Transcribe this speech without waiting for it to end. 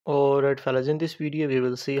Alright fellas, in this video we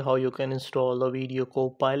will see how you can install the video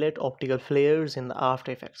Copilot Optical Flares in the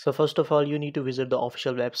After Effects. So first of all, you need to visit the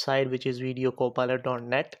official website, which is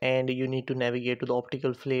videocopilot.net, and you need to navigate to the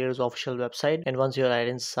Optical Flares official website. And once you're right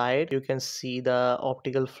inside, you can see the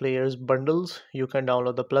Optical Flares bundles. You can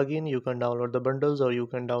download the plugin, you can download the bundles, or you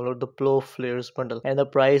can download the Pro Flares bundle. And the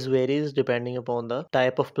price varies depending upon the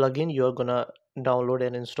type of plugin you're gonna download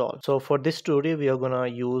and install. So for this tutorial we are gonna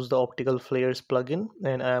use the Optical Flares plugin,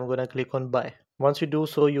 and I am gonna click on buy. Once you do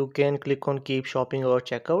so, you can click on keep shopping or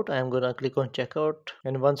checkout. I am gonna click on checkout,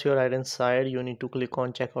 and once you're right inside, you need to click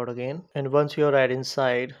on checkout again. And once you're right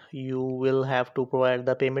inside, you will have to provide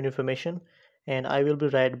the payment information, and I will be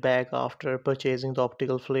right back after purchasing the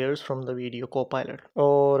Optical Flares from the Video Copilot.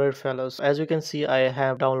 Alright fellas, as you can see, I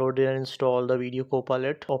have downloaded and installed the Video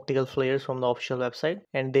Copilot Optical Flares from the official website,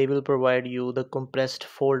 and they will provide you the compressed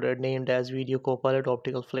folder named as Video Copilot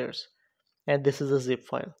Optical Flares, and this is a zip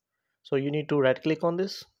file. So you need to right click on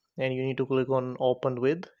this, and you need to click on open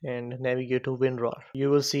with and navigate to WinRAR. You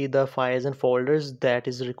will see the files and folders that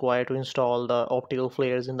is required to install the Optical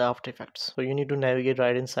Flares in the After Effects. So you need to navigate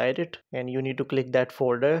right inside it, and you need to click that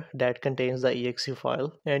folder that contains the exe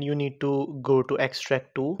file, and you need to go to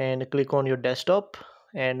extract to and click on your desktop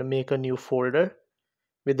and make a new folder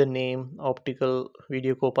with the name Optical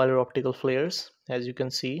Video Copilot Optical Flares, as you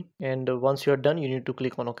can see. And once you're done, you need to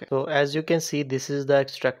click on OK. So as you can see, this is the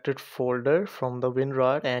extracted folder from the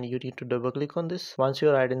WinRAR, and you need to double click on this. Once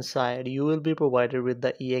you're right inside, you will be provided with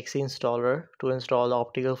the exe installer to install the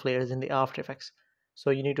Optical Flares in the After Effects.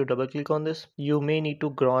 So you need to double click on this. You may need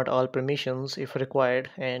to grant all permissions if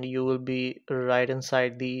required, and you will be right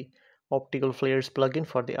inside the Optical Flares plugin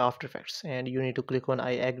for the After Effects, and you need to click on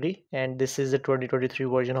I agree. And this is the 2023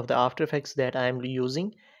 version of the After Effects that I am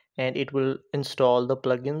using, and it will install the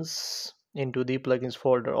plugins into the plugins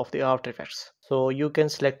folder of the After Effects. So you can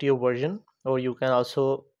select your version, or you can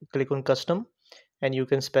also click on custom, and you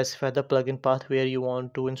can specify the plugin path where you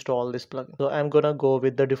want to install this plugin. So I'm gonna go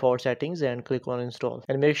with the default settings and click on install,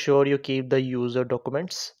 and make sure you keep the user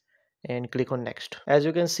documents and click on next. As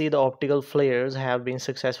you can see, the Optical Flares have been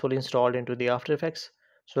successfully installed into the After Effects.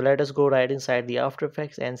 So let us go right inside the After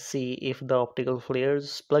Effects and see if the Optical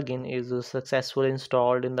Flares plugin is successfully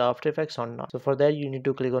installed in the After Effects or not. So for that, you need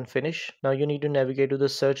to click on finish. Now you need to navigate to the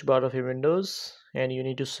search bar of your Windows, and you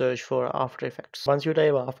need to search for After Effects. Once you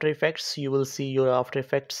type After Effects, you will see your After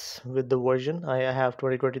Effects with the version. I have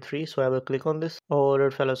 2023, so I will click on this.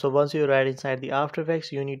 Alright fellas, so once you're right inside the After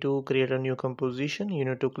Effects, you need to create a new composition. You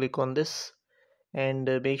need to click on this, and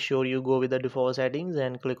make sure you go with the default settings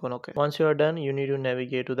and click on OK. Once you are done, you need to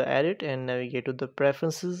navigate to the edit and navigate to the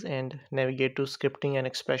preferences and navigate to scripting and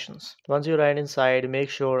expressions. Once you're right inside, make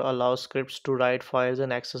sure allow scripts to write files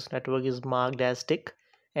and access network is marked as tick,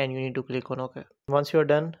 and you need to click on OK. Once you're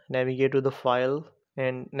done, navigate to the file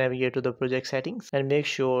and navigate to the project settings, and make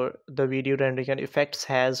sure the video rendering and effects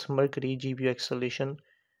has Mercury GPU acceleration.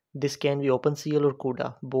 This can be OpenCL or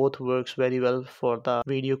CUDA. Both works very well for the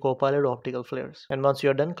Video Copilot Optical Flares. And once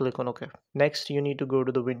you're done, click on OK. Next, you need to go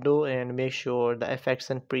to the window and make sure the effects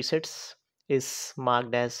and presets is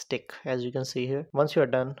marked as tick, as you can see here. Once you're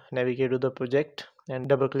done, navigate to the project and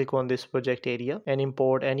double click on this project area and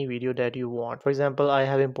import any video that you want. For example, I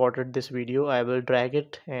have imported this video. I will drag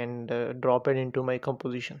it and drop it into my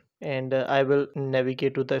composition, and I will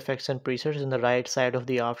navigate to the effects and presets in the right side of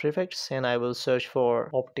the After Effects, and I will search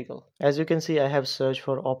for optical. As you can see, I have searched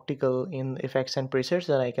for optical in effects and presets,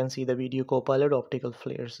 and I can see the Video Copilot Optical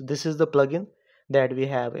Flares. This is the plugin that we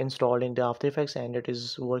have installed in the After Effects, and it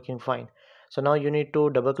is working fine. So now you need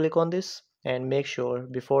to double click on this, and make sure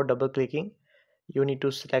before double clicking you need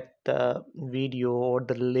to select the video or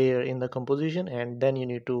the layer in the composition, and then you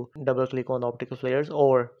need to double click on the Optical Flares,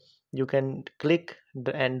 or you can click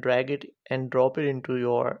and drag it and drop it into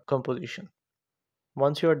your composition.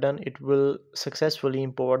 Once you are done, it will successfully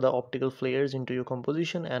import the Optical Flares into your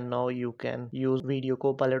composition, and now you can use Video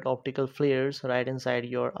Copilot Optical Flares right inside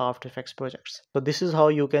your After Effects projects. So this is how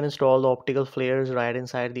you can install the Optical Flares right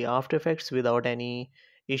inside the After Effects without any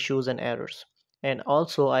issues and errors. And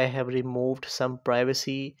also, I have removed some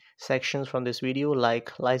privacy sections from this video,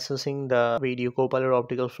 like licensing the Video Copilot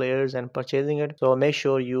Optical Flares and purchasing it. So make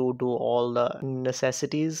sure you do all the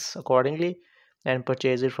necessities accordingly and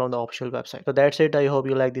purchase it from the official website. So that's it. I hope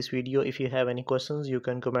you like this video. If you have any questions, you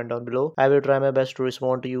can comment down below. I will try my best to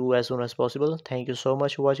respond to you as soon as possible. Thank you so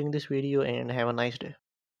much for watching this video, and have a nice day.